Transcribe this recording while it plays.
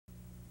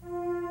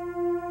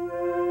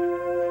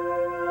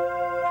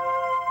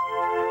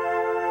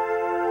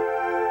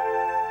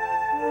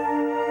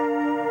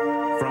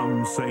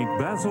From St.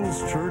 Basil's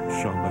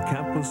Church on the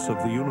campus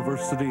of the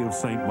University of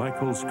St.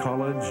 Michael's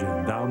College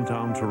in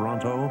downtown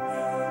Toronto,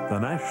 the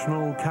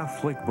National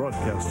Catholic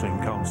Broadcasting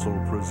Council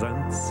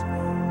presents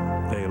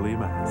Daily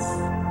Mass.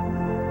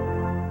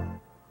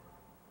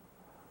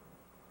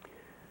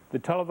 The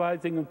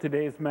televising of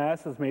today's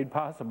Mass is made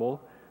possible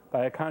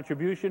by a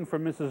contribution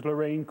from Mrs.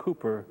 Lorraine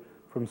Cooper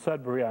from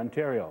Sudbury,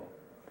 Ontario.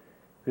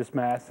 This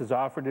Mass is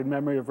offered in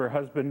memory of her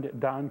husband,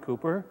 Don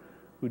Cooper,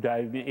 who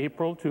died in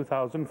April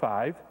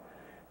 2005,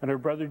 and her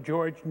brother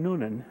George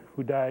Noonan,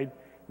 who died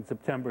in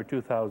September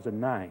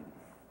 2009.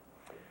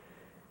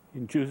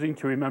 In choosing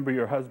to remember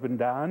your husband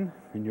Don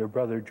and your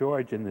brother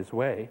George in this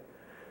way,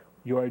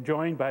 you are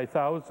joined by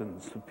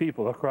thousands of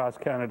people across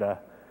Canada,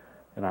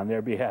 and on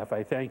their behalf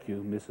I thank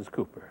you, Mrs.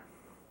 Cooper.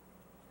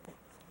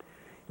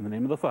 In the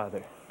name of the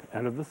Father,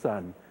 and of the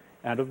Son,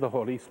 and of the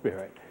Holy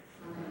Spirit.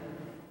 Amen.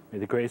 May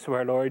the grace of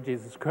our Lord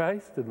Jesus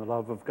Christ, and the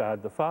love of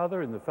God the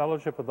Father, and the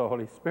fellowship of the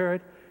Holy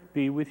Spirit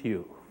be with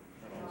you.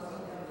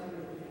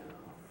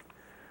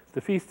 The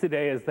feast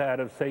today is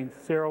that of St.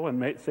 Cyril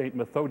and St.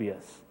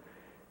 Methodius.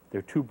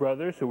 They're two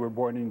brothers who were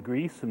born in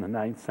Greece in the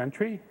 9th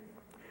century,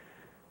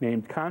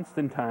 named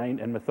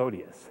Constantine and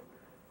Methodius.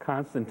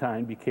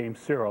 Constantine became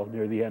Cyril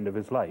near the end of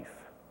his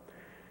life.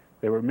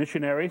 They were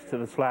missionaries to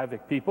the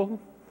Slavic people.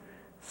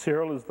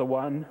 Cyril is the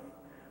one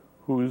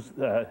who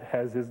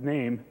has his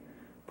name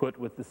put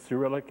with the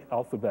Cyrillic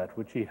alphabet,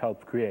 which he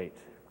helped create.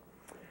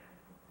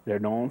 They're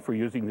known for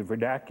using the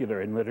vernacular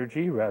in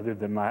liturgy rather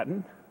than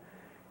Latin,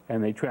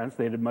 and they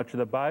translated much of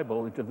the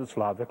Bible into the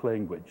Slavic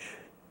language.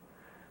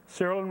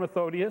 Cyril and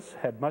Methodius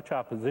had much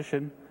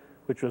opposition,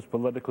 which was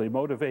politically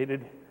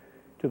motivated,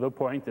 to the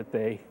point that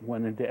they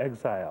went into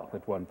exile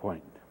at one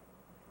point.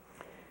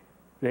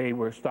 They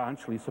were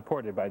staunchly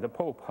supported by the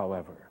Pope,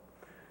 however.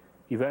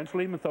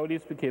 Eventually,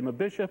 Methodius became a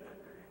bishop.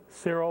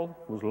 Cyril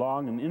was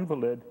long an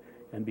invalid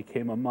and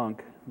became a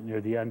monk near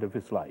the end of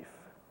his life.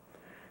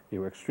 They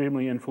were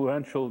extremely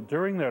influential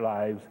during their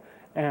lives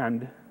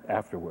and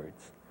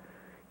afterwards.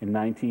 In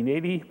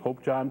 1980,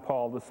 Pope John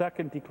Paul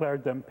II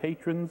declared them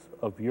patrons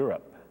of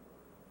Europe.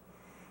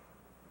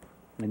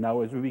 And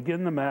now as we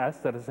begin the Mass,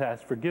 let us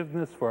ask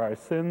forgiveness for our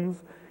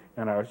sins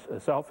and our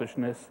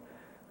selfishness,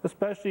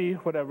 especially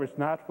whatever is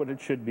not what it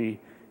should be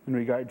in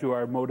regard to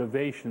our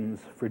motivations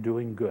for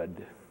doing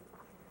good.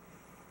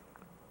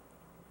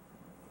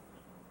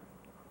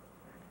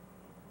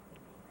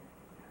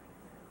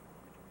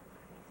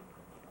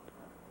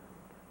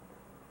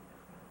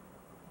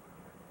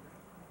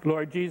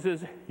 Lord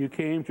Jesus, you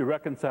came to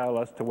reconcile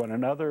us to one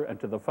another and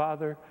to the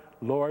Father.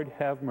 Lord,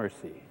 have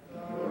mercy.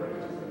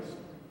 Lord,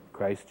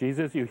 Christ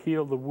Jesus, you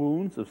heal the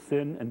wounds of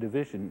sin and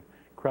division.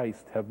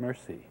 Christ, have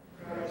mercy.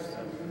 Christ,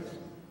 have mercy.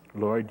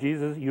 Lord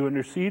Jesus, you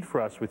intercede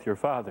for us with your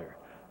Father.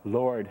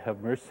 Lord,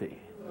 have mercy.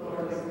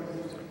 Lord, have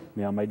mercy.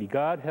 May Almighty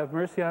God have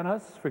mercy on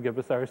us, forgive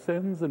us our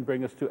sins, and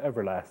bring us to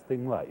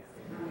everlasting life.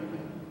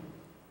 Amen.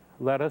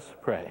 Let us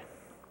pray.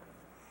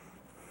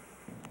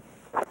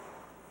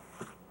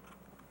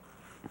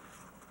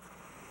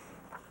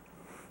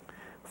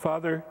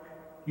 Father,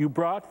 you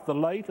brought the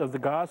light of the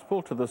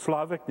gospel to the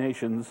Slavic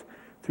nations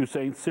through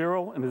St.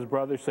 Cyril and his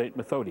brother St.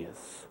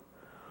 Methodius.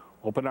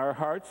 Open our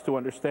hearts to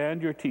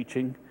understand your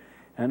teaching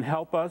and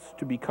help us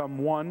to become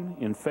one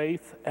in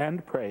faith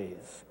and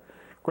praise.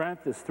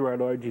 Grant this through our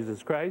Lord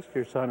Jesus Christ,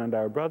 your Son and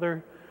our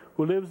brother,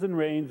 who lives and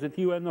reigns with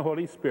you and the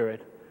Holy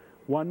Spirit,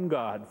 one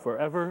God,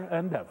 forever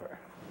and ever.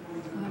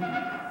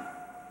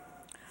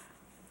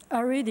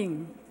 A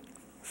reading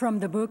from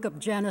the book of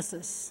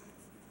Genesis.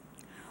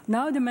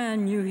 Now the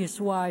man knew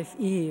his wife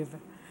Eve,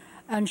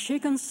 and she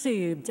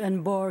conceived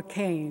and bore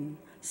Cain,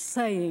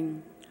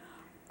 saying,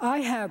 I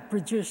have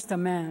produced a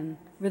man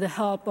with the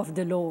help of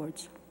the Lord.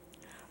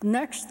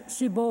 Next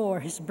she bore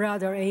his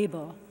brother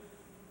Abel.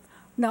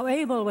 Now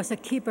Abel was a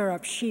keeper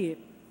of sheep,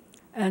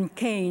 and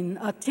Cain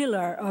a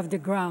tiller of the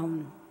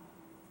ground.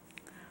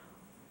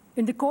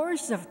 In the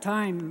course of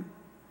time,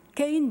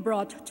 Cain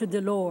brought to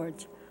the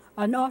Lord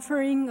an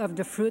offering of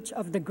the fruit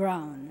of the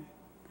ground.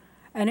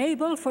 And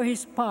Abel, for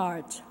his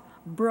part,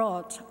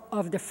 brought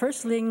of the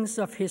firstlings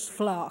of his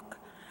flock,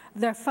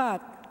 their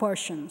fat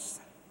portions.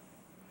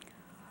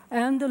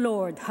 And the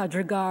Lord had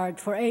regard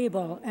for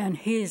Abel and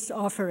his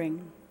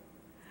offering.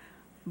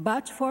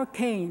 But for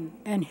Cain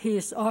and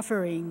his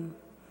offering,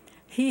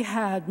 he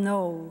had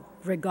no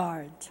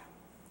regard.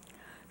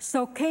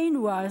 So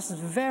Cain was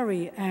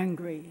very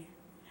angry,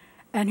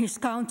 and his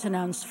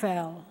countenance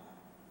fell.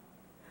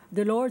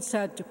 The Lord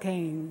said to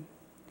Cain,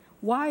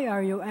 Why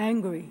are you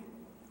angry?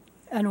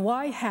 And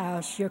why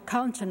has your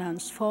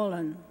countenance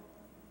fallen?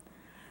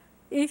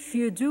 If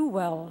you do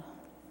well,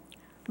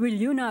 will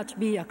you not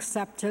be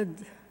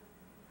accepted?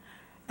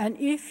 And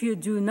if you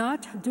do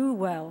not do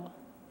well,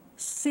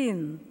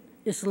 sin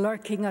is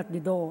lurking at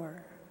the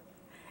door.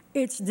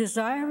 Its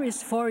desire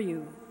is for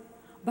you,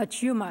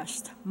 but you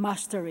must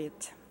master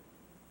it.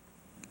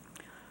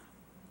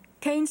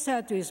 Cain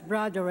said to his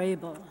brother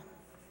Abel,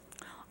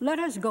 Let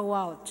us go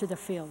out to the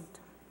field.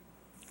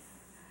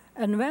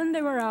 And when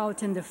they were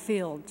out in the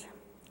field,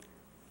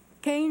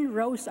 Cain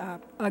rose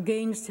up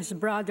against his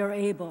brother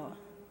Abel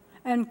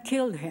and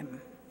killed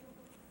him.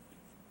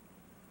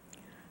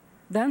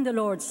 Then the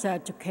Lord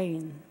said to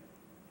Cain,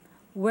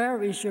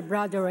 "Where is your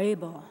brother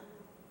Abel?"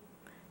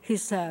 He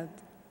said,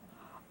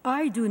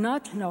 "I do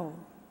not know.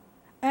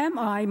 Am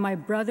I my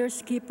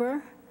brother's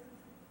keeper?"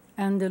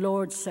 And the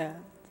Lord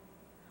said,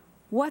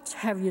 "What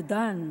have you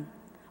done?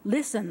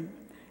 Listen,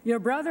 your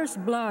brother's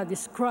blood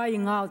is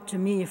crying out to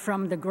me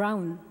from the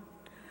ground.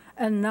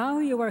 And now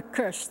you are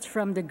cursed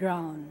from the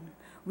ground,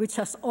 which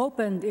has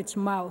opened its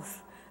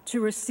mouth to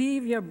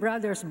receive your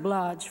brother's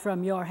blood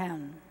from your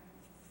hand.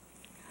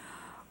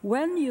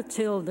 When you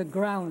till the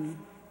ground,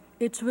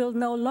 it will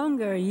no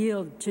longer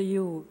yield to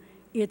you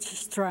its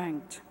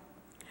strength.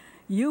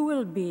 You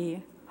will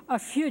be a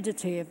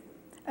fugitive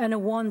and a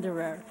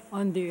wanderer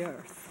on the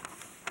earth."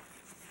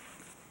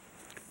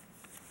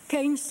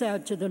 Cain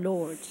said to the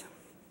Lord,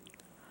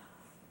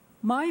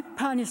 "My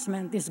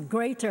punishment is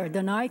greater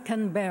than I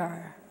can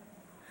bear.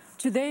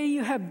 Today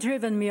you have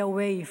driven me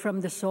away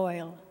from the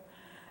soil,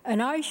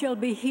 and I shall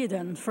be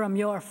hidden from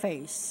your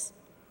face.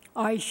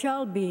 I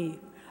shall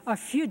be a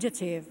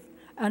fugitive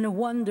and a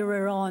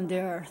wanderer on the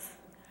earth,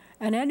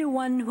 and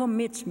anyone who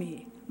meets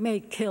me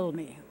may kill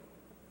me."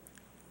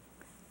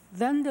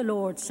 Then the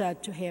Lord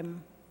said to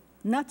him,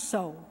 "Not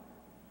so.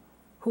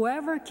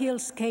 Whoever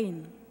kills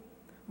Cain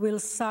will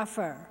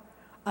suffer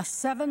a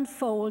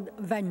sevenfold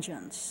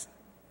vengeance."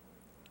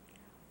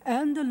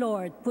 And the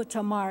Lord put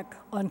a mark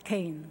on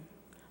Cain,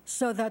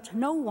 so that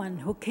no one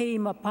who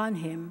came upon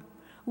him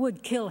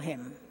would kill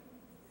him.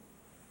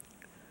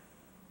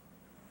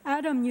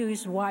 Adam knew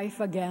his wife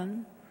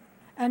again,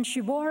 and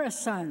she bore a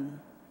son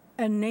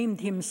and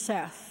named him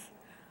Seth,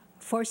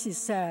 for she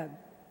said,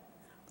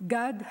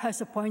 "God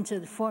has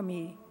appointed for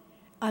me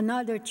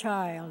another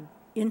child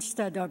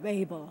instead of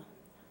Abel,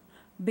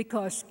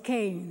 because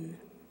Cain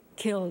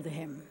killed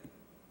him."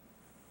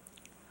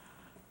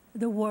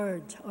 The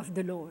word of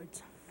the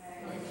Lord.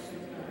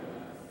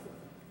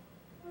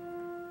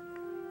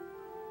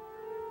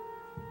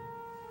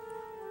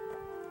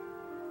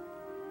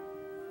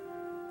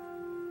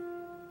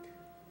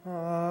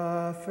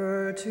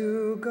 Offer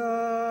to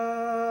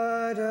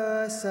God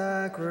a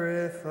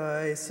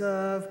sacrifice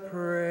of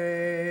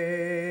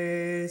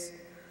praise.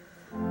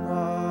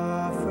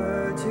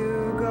 Offer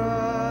to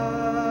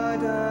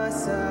God a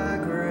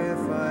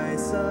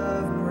sacrifice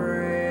of praise.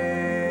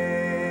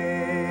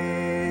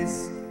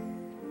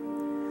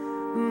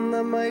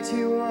 The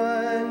mighty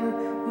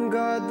one,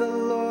 God the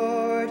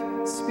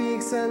Lord,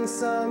 speaks and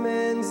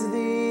summons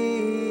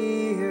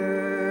the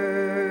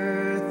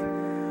earth.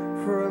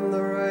 From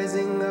the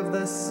rising of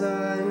the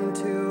sun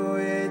to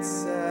its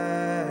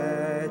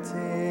setting.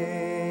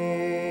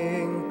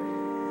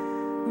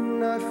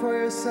 Not for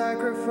your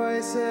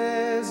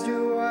sacrifices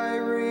do I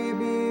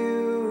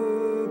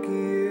rebuke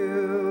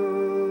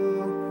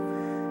you.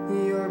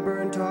 Your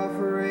burnt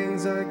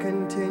offerings are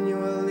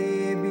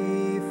continually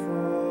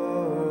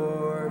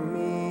before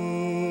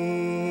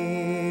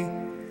me.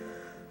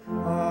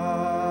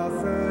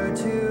 Offer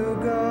to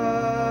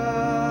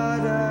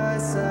God a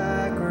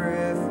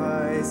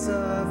sacrifice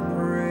of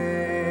praise.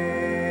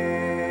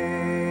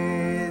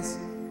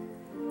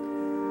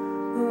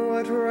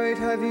 What right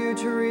have you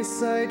to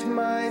recite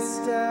my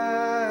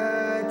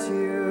statutes,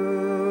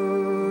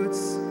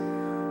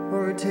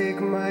 or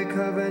take my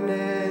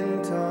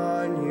covenant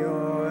on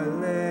your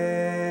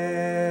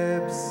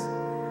lips?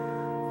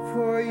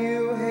 For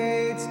you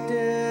hate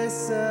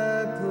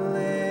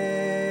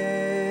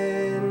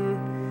discipline,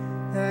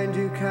 and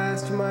you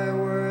cast my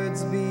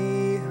words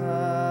behind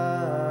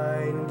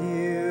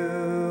you.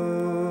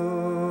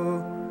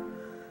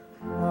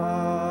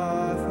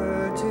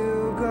 Offer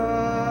to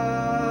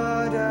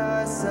God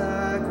a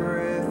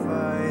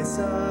sacrifice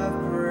of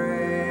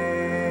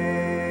praise.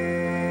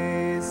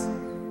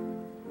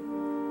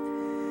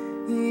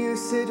 You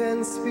sit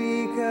and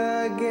speak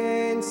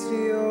against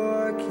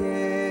your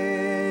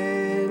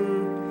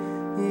kin.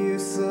 You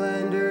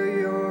slander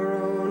your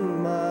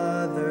own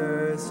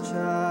mother's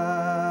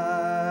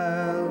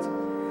child.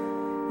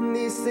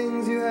 These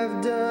things you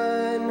have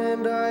done,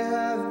 and I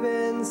have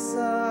been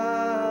silent.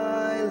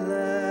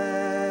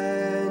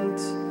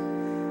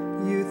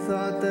 You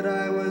thought that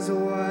I was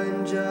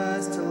one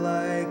just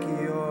like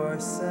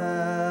yourself.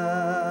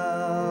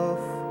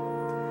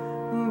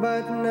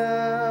 But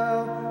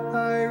now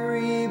I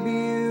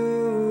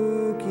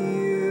rebuke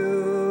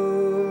you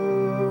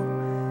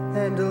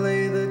and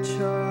lay the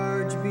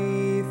charge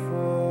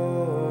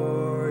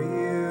before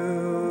you.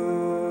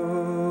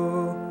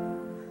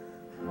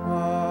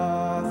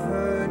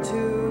 Offer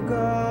to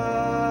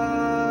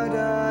God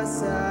a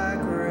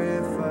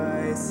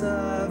sacrifice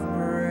of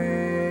praise.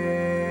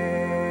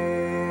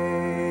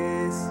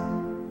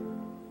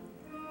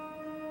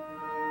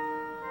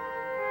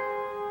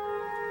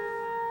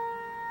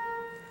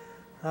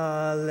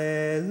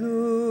 Alleluia.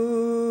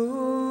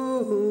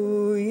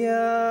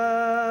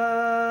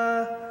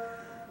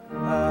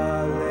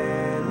 Alleluia.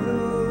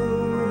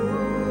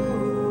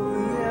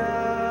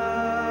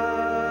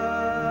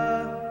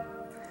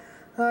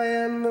 I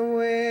am the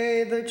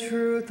way, the truth,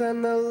 truth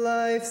and the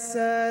life,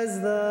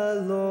 says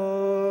the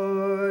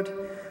Lord.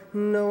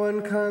 No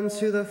one comes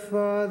to the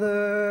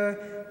Father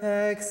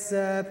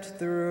except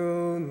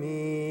through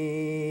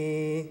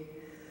me.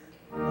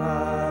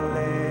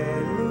 Alleluia.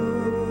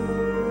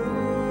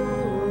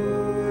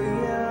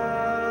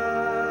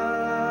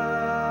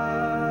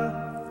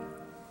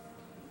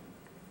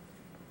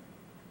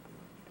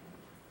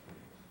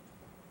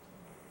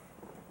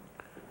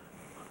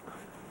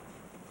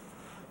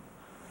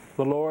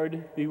 The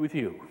Lord be with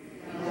you.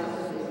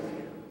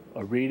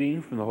 A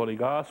reading from the Holy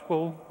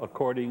Gospel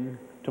according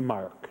to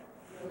Mark.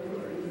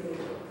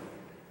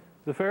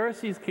 The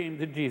Pharisees came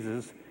to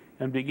Jesus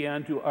and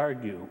began to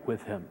argue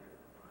with him,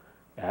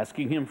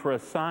 asking him for a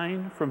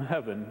sign from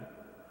heaven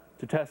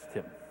to test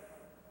him.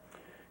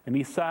 And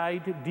he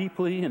sighed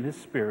deeply in his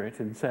spirit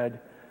and said,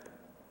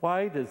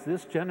 "Why does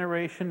this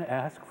generation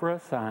ask for a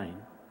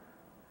sign?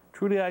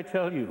 Truly I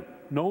tell you,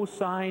 no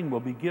sign will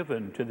be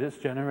given to this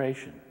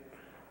generation."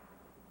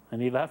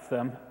 And he left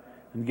them,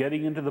 and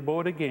getting into the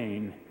boat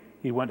again,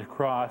 he went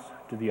across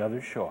to the other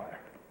shore.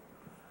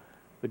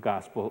 The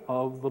Gospel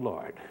of the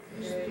Lord.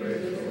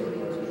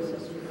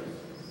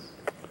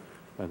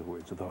 By the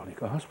words of the Holy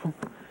Gospel,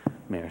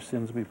 may our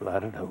sins be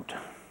blotted out.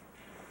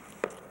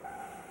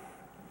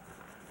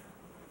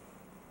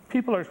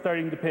 People are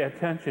starting to pay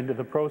attention to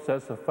the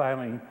process of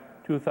filing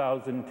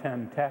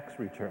 2010 tax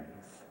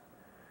returns.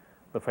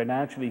 The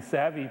financially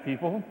savvy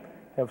people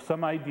have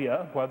some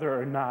idea whether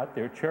or not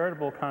their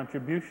charitable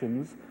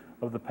contributions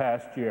of the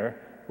past year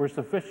were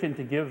sufficient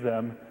to give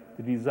them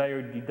the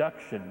desired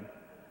deduction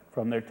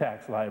from their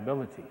tax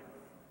liability.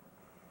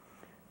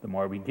 The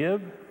more we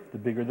give, the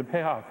bigger the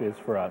payoff is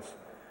for us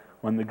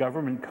when the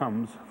government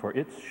comes for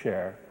its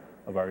share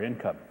of our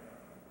income.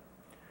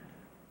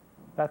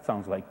 That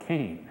sounds like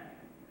Cain.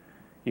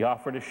 He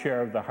offered a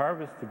share of the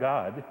harvest to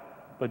God,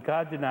 but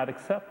God did not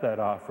accept that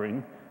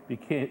offering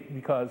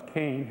because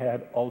Cain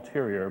had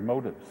ulterior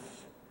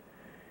motives.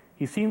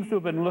 He seems to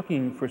have been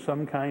looking for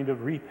some kind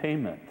of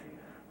repayment,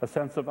 a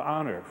sense of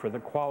honor for the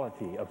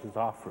quality of his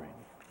offering.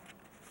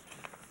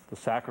 The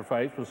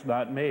sacrifice was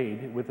not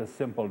made with a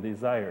simple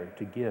desire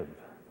to give.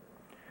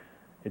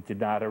 It did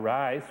not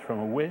arise from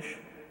a wish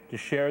to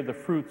share the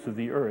fruits of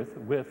the earth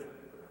with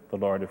the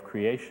Lord of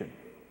creation.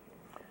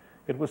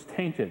 It was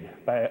tainted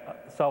by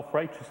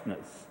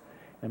self-righteousness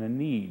and a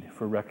need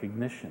for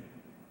recognition.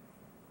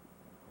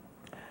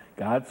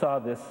 God saw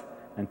this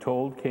and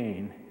told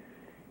Cain,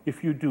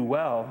 "If you do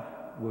well,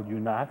 will you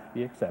not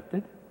be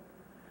accepted?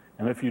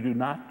 And if you do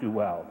not do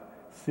well,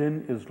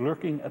 sin is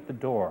lurking at the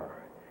door.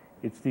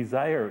 Its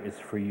desire is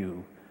for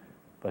you,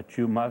 but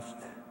you must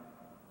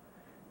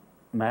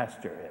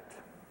master it."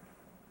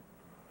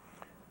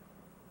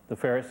 The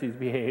Pharisees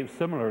behave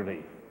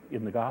similarly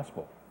in the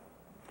gospel.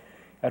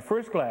 At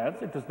first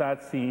glance, it does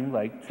not seem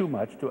like too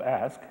much to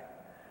ask.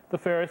 The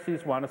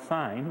Pharisees want a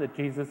sign that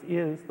Jesus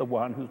is the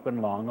one who's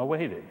been long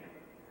awaited.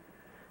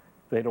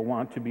 They don't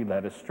want to be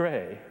led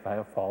astray by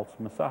a false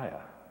Messiah.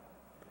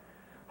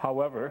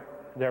 However,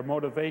 their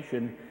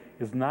motivation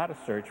is not a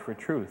search for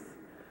truth,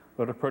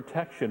 but a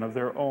protection of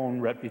their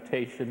own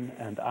reputation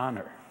and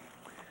honor,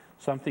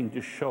 something to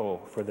show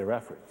for their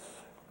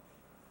efforts.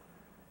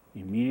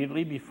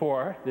 Immediately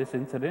before this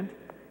incident,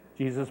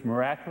 Jesus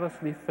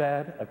miraculously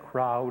fed a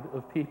crowd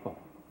of people.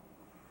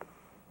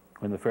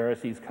 When the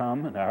Pharisees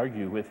come and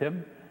argue with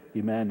him,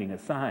 demanding a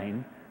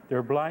sign,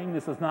 their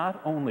blindness is not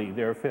only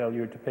their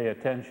failure to pay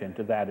attention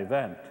to that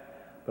event,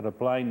 but a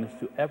blindness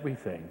to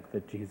everything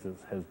that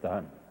Jesus has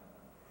done.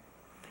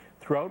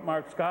 Throughout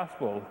Mark's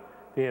gospel,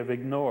 they have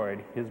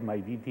ignored his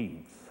mighty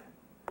deeds.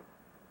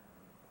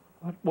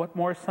 What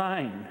more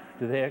sign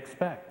do they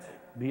expect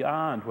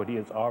beyond what he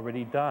has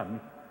already done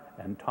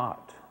and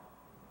taught?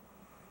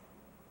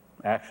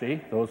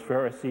 Actually, those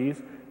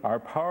Pharisees are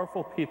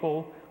powerful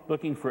people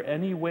looking for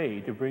any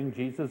way to bring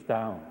Jesus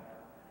down.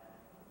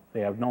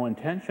 They have no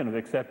intention of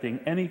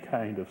accepting any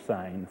kind of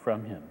sign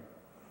from him.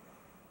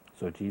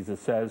 So Jesus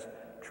says,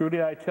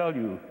 "Truly I tell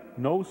you,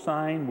 no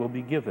sign will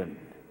be given,"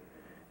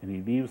 and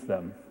he leaves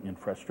them in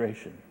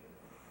frustration.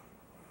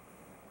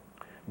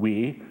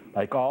 We,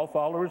 like all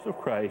followers of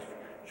Christ,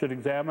 should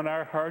examine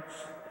our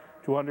hearts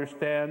to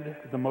understand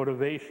the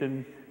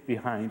motivation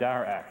behind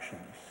our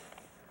actions.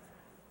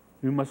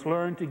 We must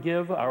learn to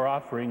give our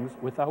offerings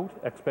without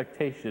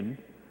expectation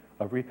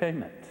of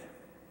repayment.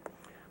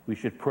 We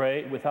should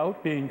pray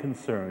without being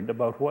concerned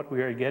about what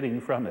we are getting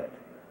from it,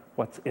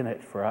 what's in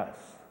it for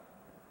us.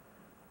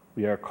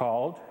 We are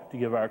called to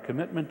give our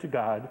commitment to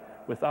God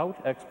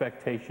without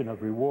expectation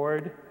of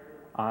reward,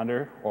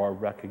 honor, or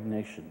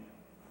recognition.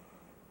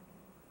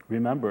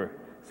 Remember,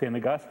 St.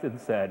 Augustine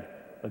said,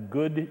 "A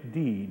good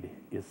deed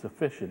is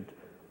sufficient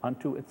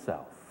unto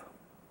itself."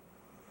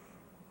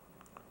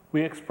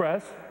 We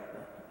expect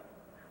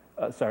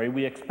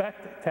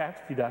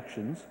tax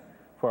deductions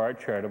for our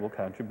charitable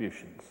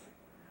contributions.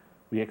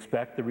 We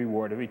expect the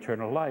reward of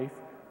eternal life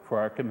for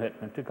our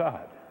commitment to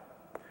God.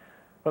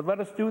 But let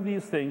us do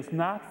these things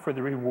not for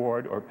the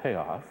reward or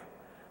payoff,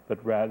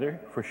 but rather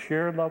for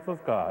sheer love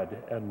of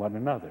God and one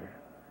another.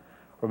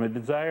 from a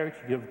desire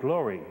to give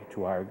glory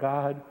to our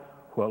God,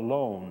 who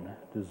alone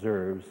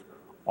deserves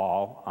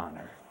all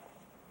honor.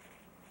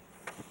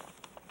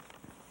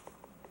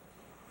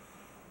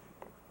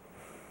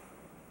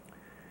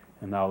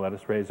 And now let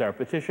us raise our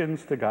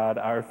petitions to God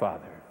our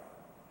Father,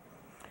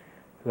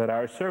 that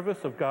our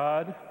service of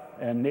God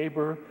and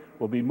neighbor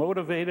will be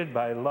motivated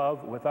by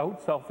love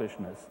without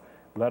selfishness.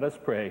 Let us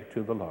pray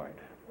to the Lord.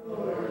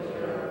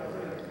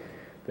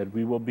 That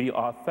we will be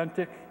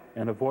authentic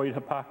and avoid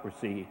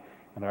hypocrisy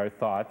in our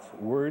thoughts,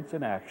 words,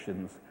 and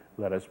actions.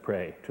 Let us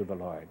pray to the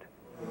Lord.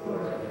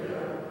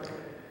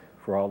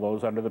 For all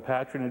those under the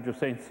patronage of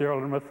St. Cyril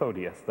and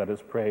Methodius, let us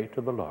pray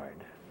to the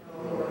Lord.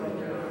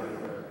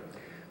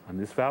 On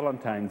this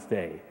Valentine's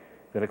Day,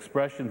 that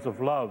expressions of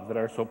love that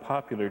are so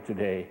popular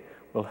today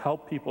will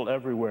help people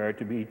everywhere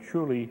to be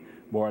truly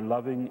more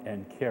loving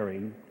and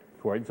caring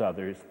towards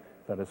others.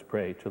 Let us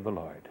pray to the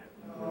Lord.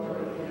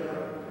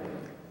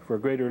 For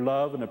greater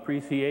love and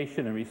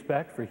appreciation and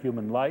respect for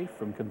human life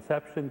from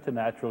conception to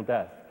natural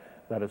death,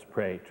 let us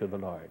pray to the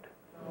Lord.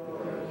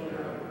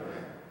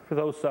 For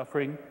those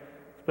suffering,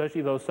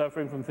 especially those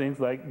suffering from things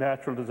like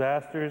natural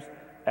disasters,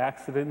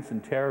 accidents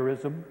and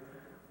terrorism,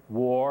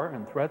 war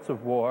and threats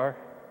of war,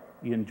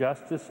 the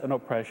injustice and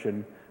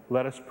oppression,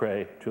 let us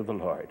pray to the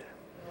Lord.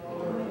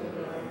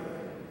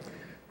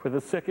 For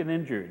the sick and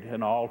injured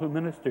and all who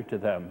minister to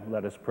them,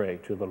 let us pray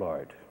to the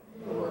Lord.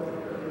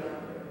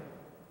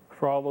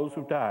 For all those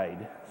who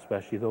died,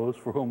 especially those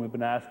for whom we've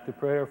been asked to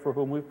pray or for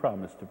whom we've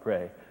promised to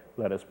pray,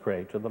 let us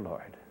pray to the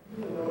Lord.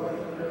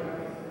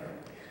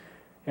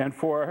 And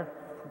for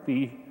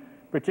the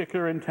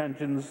particular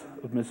intentions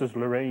of Mrs.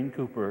 Lorraine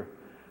Cooper,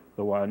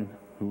 the one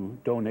who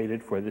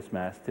donated for this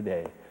Mass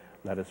today,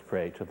 let us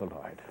pray to the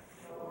Lord.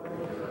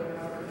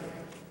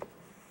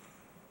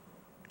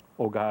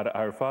 O God,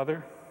 our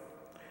Father,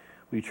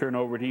 we turn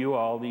over to you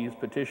all these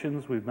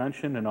petitions we've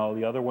mentioned and all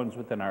the other ones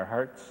within our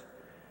hearts.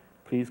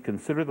 Please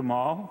consider them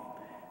all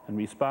and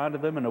respond to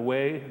them in a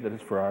way that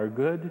is for our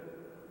good,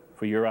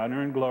 for your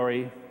honor and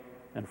glory,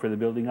 and for the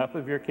building up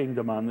of your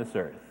kingdom on this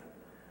earth.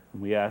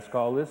 And we ask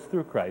all this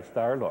through Christ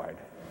our Lord.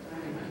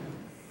 Amen.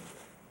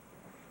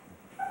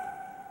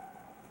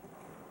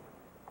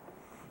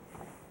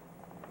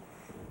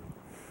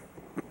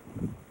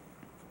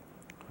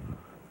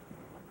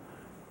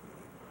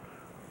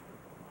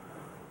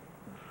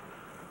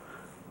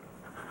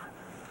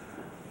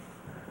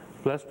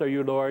 Blessed are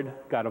you, Lord,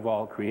 God of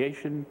all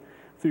creation.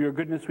 Through your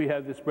goodness we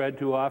have this bread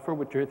to offer,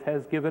 which earth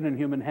has given and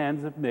human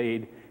hands have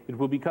made. It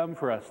will become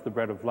for us the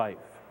bread of life.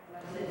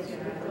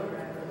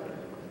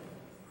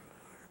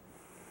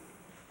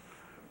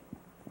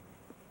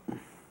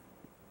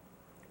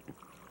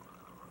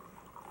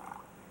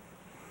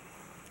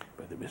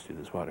 By the mystery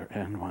of this water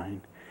and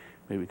wine,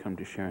 may we come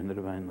to share in the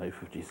divine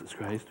life of Jesus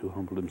Christ, who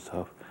humbled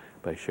himself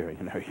by sharing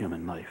in our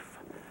human life.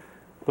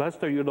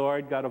 Blessed are you,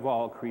 Lord, God of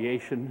all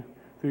creation.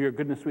 Through your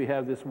goodness we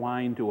have this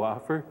wine to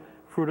offer,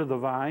 fruit of the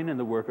vine and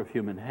the work of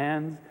human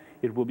hands.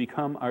 It will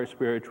become our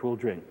spiritual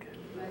drink.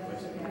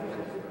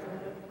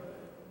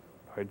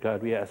 Lord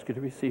God, we ask you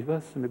to receive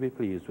us and to be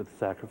pleased with the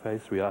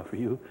sacrifice we offer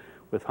you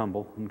with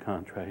humble and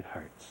contrite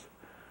hearts.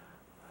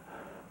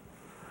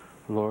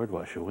 Lord,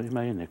 wash away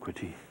my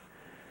iniquity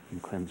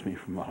and cleanse me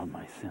from all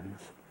my sins.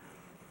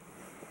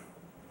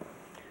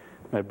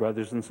 My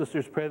brothers and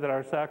sisters, pray that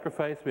our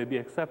sacrifice may be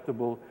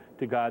acceptable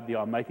to God the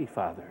Almighty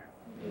Father.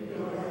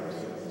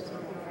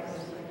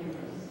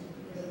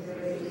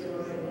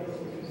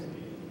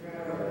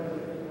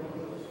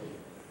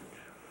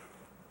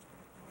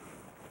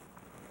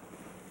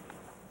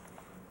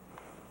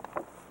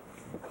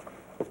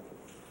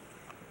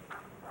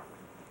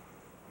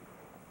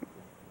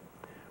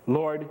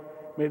 Lord,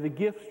 may the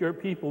gifts your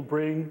people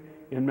bring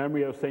in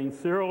memory of St.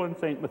 Cyril and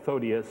St.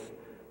 Methodius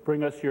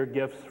bring us your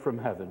gifts from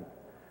heaven.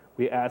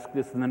 We ask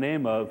this in the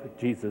name of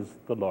Jesus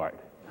the Lord.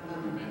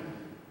 Amen.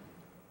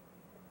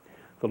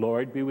 The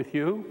Lord be with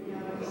you.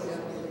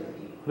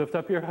 Lift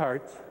up your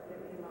hearts.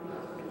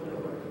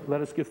 Let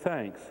us give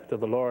thanks to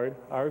the Lord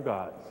our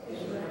God.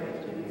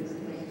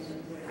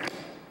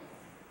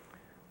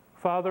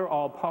 Father,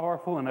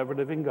 all-powerful and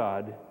ever-living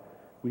God,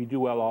 we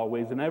do well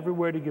always and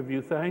everywhere to give you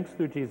thanks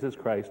through Jesus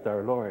Christ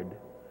our Lord.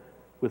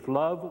 With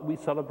love, we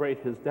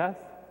celebrate his death.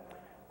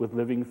 With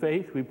living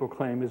faith, we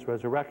proclaim his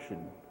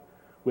resurrection.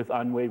 With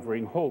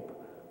unwavering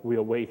hope, we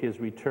await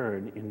his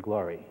return in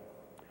glory.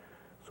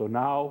 So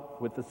now,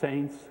 with the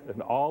saints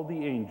and all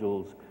the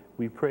angels,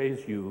 we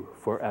praise you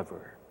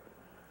forever.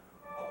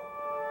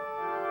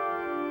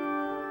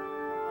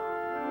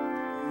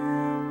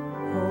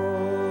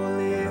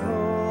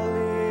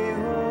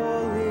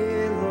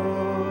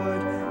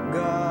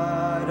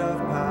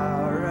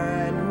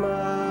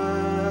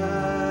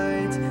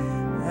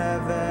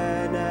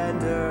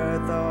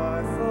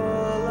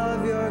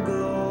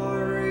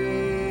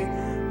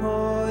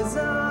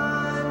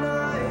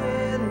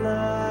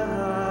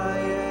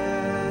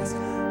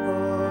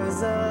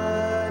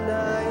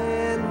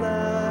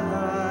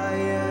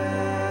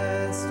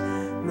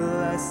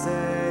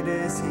 Blessed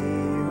is he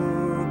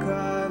who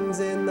comes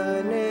in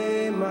the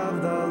name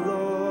of the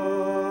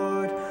Lord.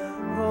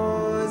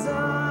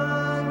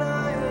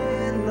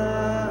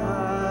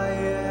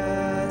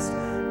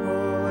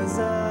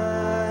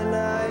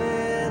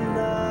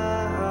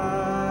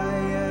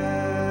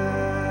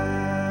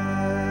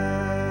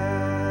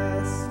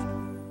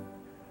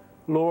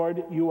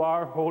 Lord, you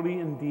are holy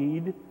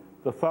indeed,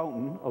 the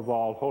fountain of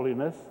all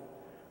holiness.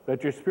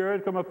 Let your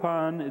Spirit come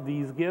upon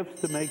these gifts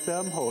to make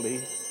them holy,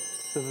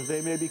 so that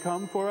they may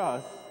become for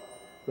us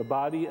the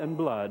body and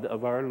blood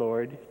of our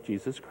Lord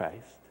Jesus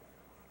Christ.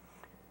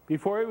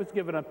 Before he was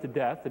given up to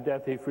death, the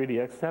death he freely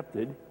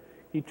accepted,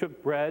 he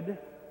took bread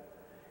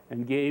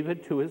and gave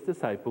it to his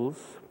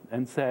disciples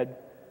and said,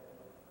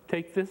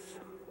 "Take this,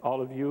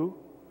 all of you,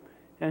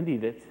 and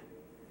eat it.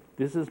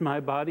 This is my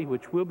body,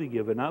 which will be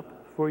given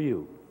up for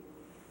you."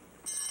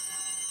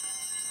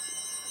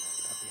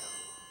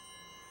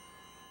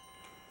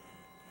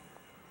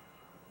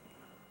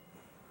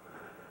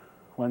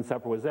 When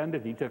supper was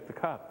ended, he took the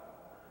cup.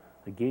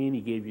 Again,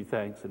 he gave you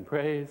thanks and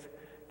praise,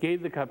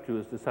 gave the cup to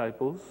his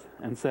disciples,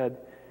 and said,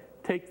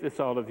 "Take this,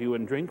 all of you,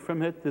 and drink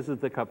from it. This is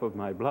the cup of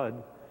my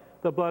blood,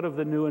 the blood of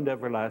the new and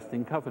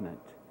everlasting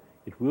covenant.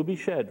 It will be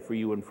shed for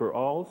you and for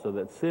all, so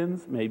that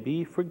sins may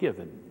be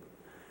forgiven.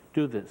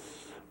 Do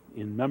this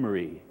in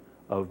memory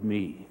of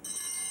me."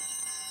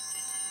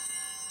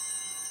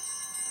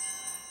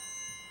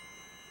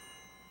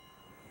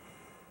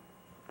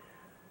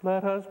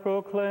 Let us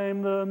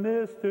proclaim the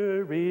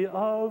mystery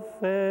of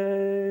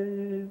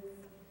faith.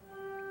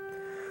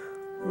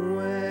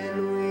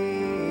 When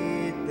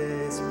we eat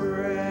this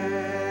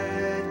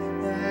bread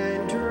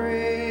and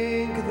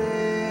drink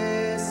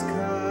this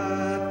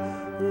cup,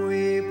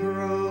 we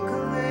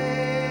proclaim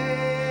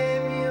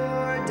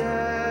your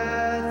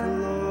death,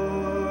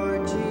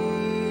 Lord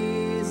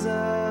Jesus,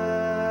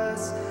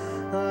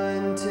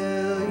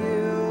 until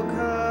you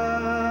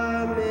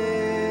come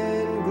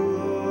in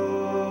glory.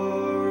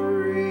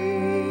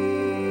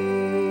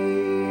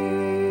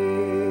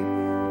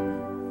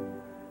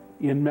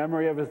 In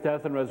memory of his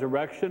death and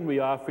resurrection, we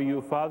offer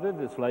you, Father,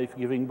 this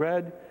life-giving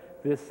bread,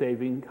 this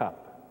saving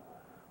cup.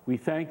 We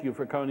thank you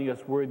for counting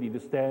us worthy to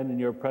stand in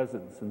your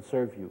presence and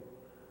serve you.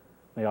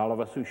 May all of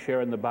us who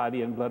share in the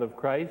body and blood of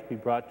Christ be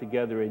brought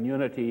together in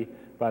unity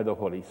by the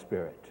Holy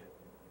Spirit.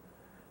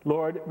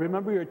 Lord,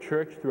 remember your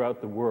church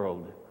throughout the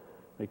world.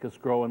 Make us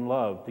grow in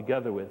love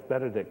together with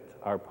Benedict,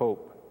 our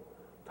Pope,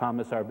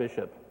 Thomas, our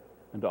Bishop,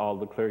 and all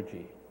the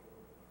clergy.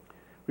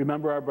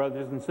 Remember our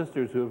brothers and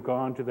sisters who have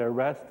gone to their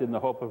rest in the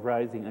hope of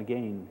rising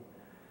again.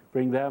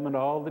 Bring them and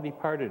all the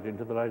departed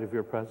into the light of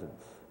your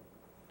presence.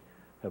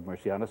 Have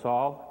mercy on us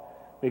all.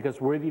 Make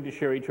us worthy to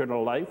share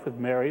eternal life with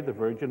Mary, the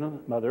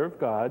Virgin Mother of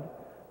God,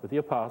 with the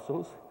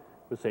apostles,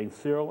 with Saints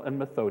Cyril and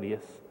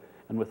Methodius,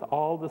 and with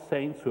all the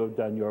saints who have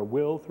done your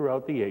will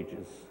throughout the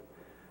ages.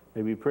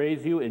 May we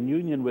praise you in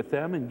union with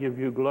them and give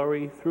you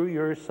glory through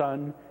your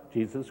Son,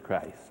 Jesus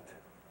Christ.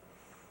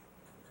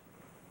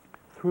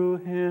 Through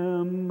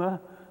him,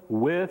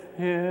 with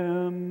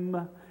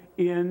him,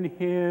 in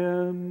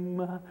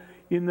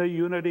the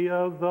unity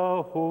of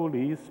the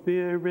Holy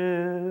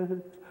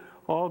Spirit,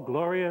 all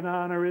glory and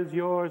honor is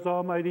yours,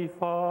 Almighty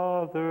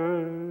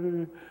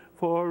Father,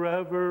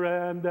 forever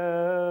and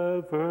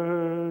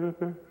ever.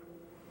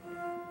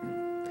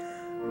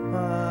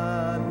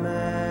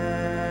 Amen.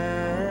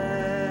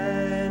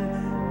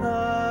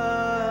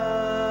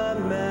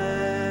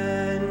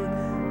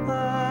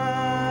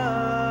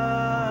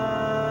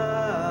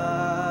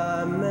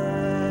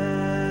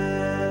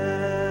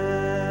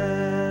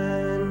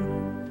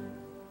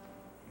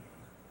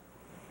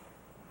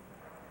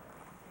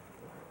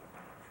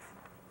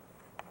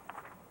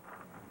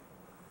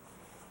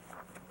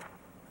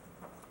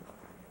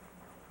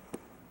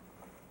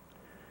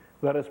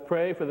 Let us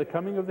pray for the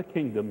coming of the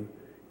kingdom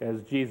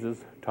as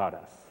Jesus taught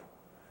us.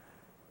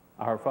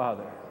 Our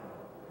Father,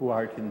 who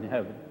art in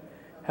heaven,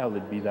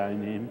 hallowed be thy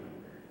name.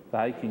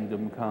 Thy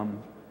kingdom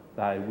come,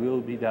 thy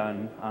will be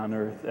done on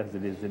earth as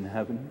it is in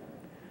heaven.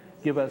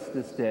 Give us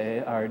this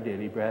day our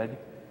daily bread,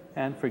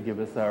 and forgive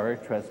us our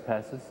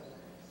trespasses,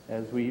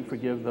 as we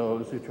forgive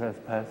those who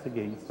trespass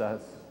against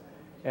us.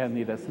 And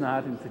lead us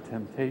not into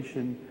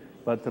temptation,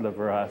 but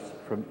deliver us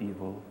from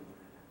evil.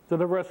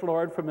 Deliver us,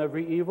 Lord, from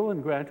every evil,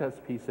 and grant us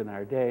peace in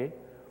our day.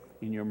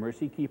 In your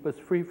mercy, keep us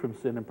free from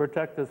sin and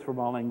protect us from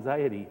all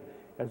anxiety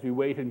as we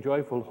wait in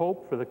joyful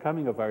hope for the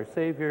coming of our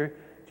Savior,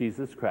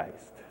 Jesus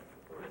Christ.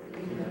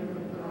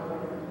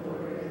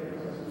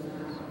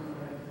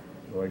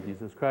 Lord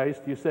Jesus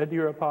Christ, you said to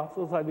your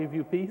apostles, "I leave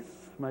you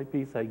peace, my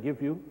peace I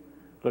give you.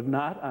 Look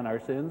not on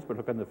our sins, but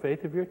look on the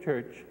faith of your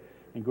church,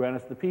 and grant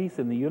us the peace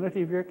and the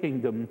unity of your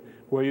kingdom,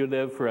 where you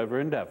live forever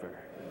and ever."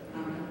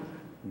 Amen.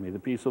 May the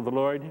peace of the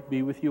Lord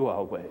be with you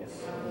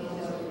always.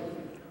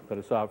 Let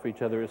us offer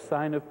each other a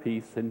sign of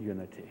peace and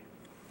unity.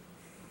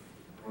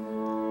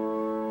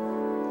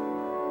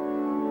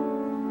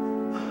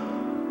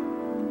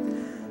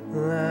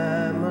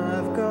 Lamb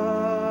of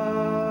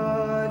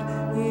God,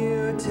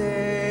 you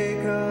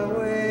take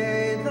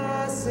away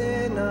the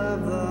sin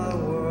of the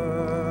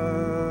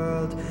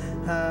world.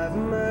 Have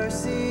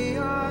mercy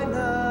on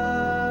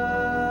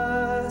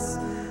us.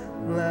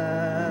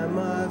 Lamb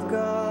of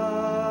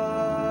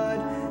God,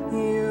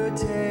 you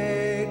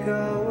take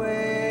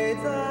away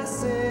the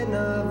sin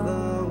of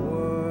the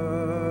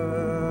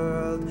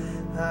world.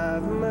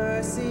 Have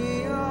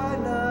mercy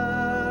on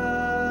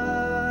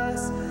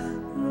us.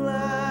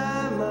 Lamb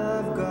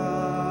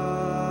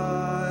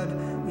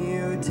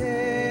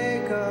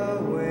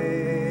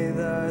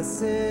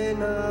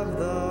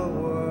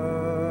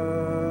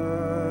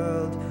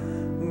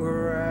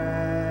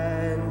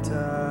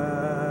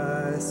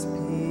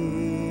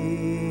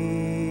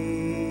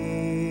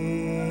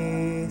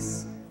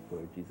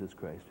Jesus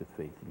Christ, with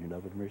faith in your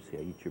love and mercy,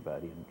 I eat your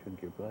body and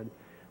drink your blood.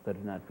 Let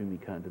it not bring me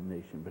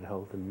condemnation, but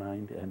health in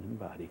mind and in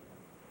body.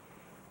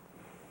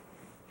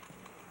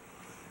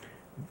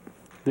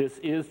 This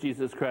is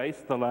Jesus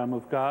Christ, the Lamb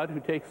of God,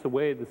 who takes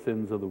away the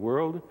sins of the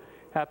world.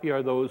 Happy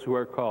are those who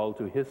are called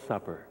to his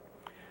supper.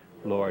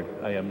 Lord,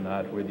 I am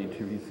not worthy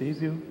to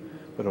receive you,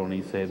 but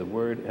only say the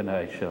word, and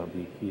I shall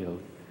be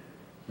healed.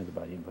 May the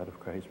body and blood of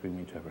Christ bring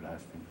me to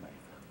everlasting life.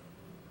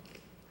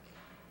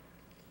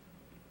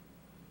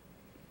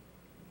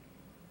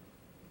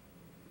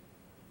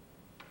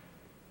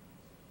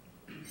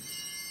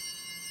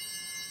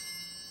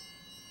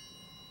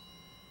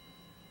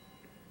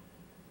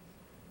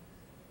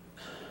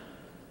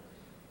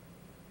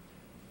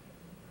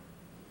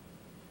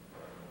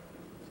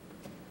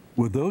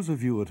 Would those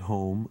of you at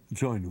home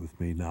join with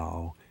me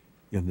now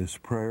in this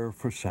prayer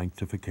for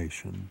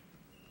sanctification?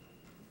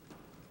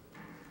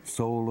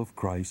 Soul of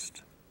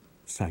Christ,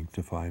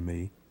 sanctify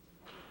me.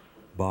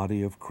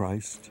 Body of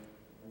Christ,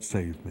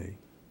 save me.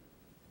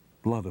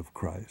 Blood of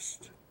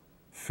Christ,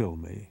 fill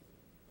me.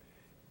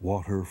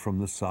 Water from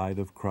the side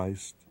of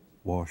Christ,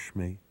 wash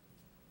me.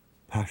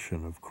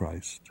 Passion of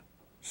Christ,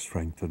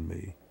 strengthen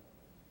me.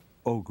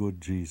 O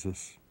good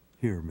Jesus,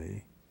 hear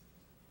me.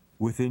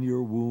 Within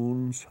your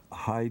wounds,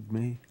 hide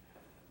me.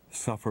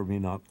 Suffer me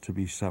not to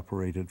be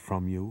separated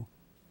from you.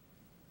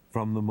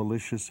 From the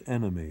malicious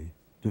enemy,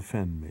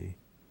 defend me.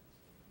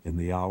 In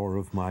the hour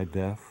of my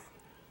death,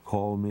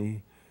 call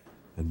me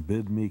and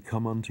bid me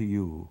come unto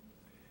you,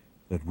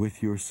 that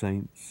with your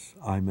saints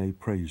I may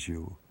praise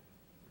you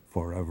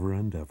forever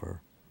and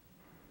ever.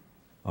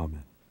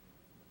 Amen.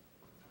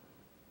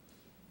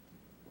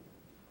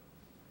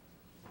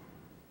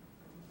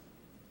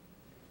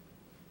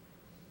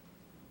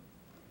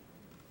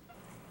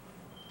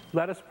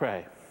 Let us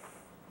pray.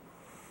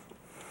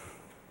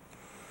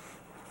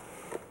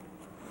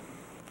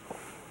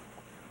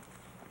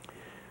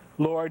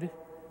 Lord,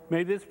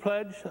 may this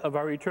pledge of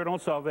our eternal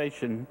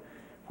salvation,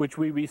 which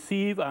we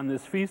receive on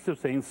this feast of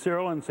St.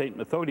 Cyril and St.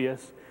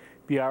 Methodius,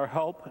 be our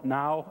help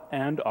now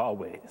and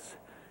always.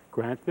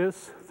 Grant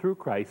this through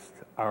Christ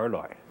our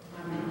Lord.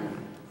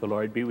 Amen. The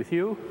Lord be with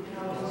you.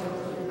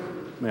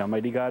 May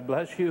Almighty God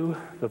bless you,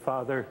 the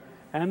Father,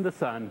 and the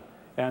Son,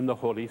 and the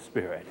Holy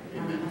Spirit.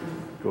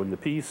 Amen. Go in the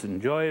peace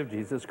and joy of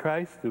Jesus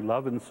Christ, who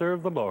love and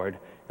serve the Lord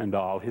and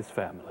all his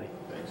family.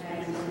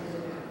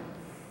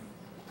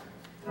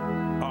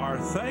 Our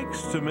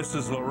thanks to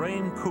Mrs.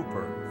 Lorraine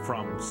Cooper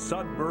from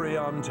Sudbury,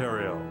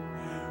 Ontario,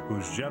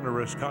 whose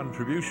generous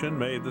contribution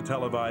made the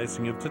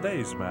televising of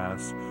today's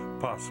Mass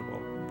possible.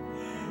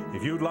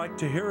 If you'd like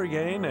to hear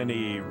again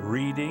any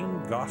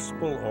reading,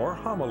 gospel, or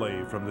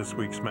homily from this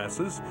week's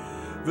Masses,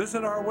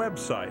 visit our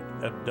website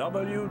at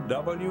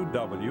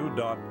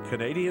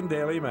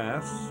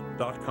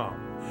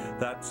www.canadiandailymass.com.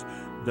 That's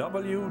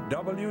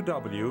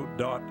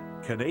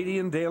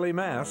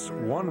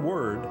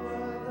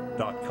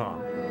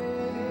www.canadiandailymass.com.